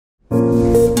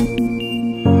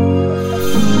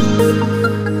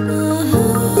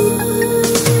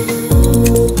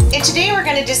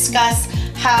discuss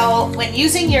how when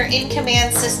using your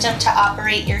iNCommand system to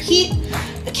operate your heat,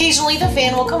 occasionally the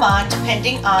fan will come on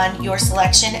depending on your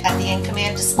selection at the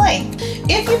iNCommand display.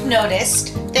 If you've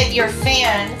noticed that your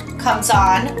fan comes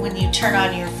on when you turn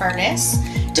on your furnace,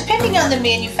 depending on the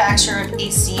manufacturer of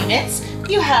AC units,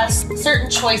 you have certain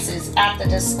choices at the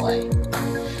display.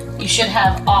 You should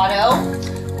have auto,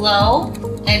 low,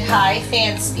 and high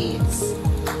fan speeds.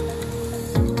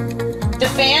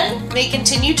 The fan may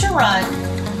continue to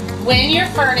run when your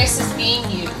furnace is being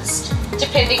used,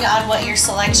 depending on what your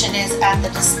selection is at the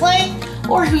display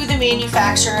or who the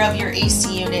manufacturer of your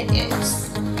AC unit is.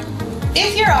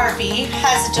 If your RV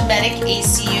has a Dometic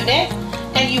AC unit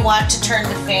and you want to turn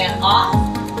the fan off,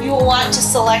 you will want to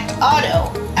select auto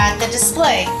at the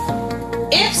display.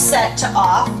 If set to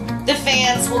off, the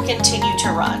fans will continue to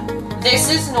run. This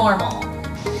is normal.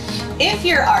 If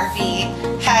your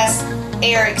RV has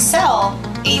Air Excel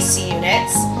AC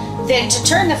units, then to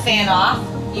turn the fan off,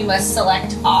 you must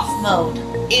select off mode.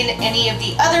 In any of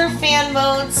the other fan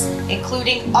modes,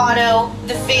 including auto,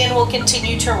 the fan will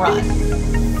continue to run.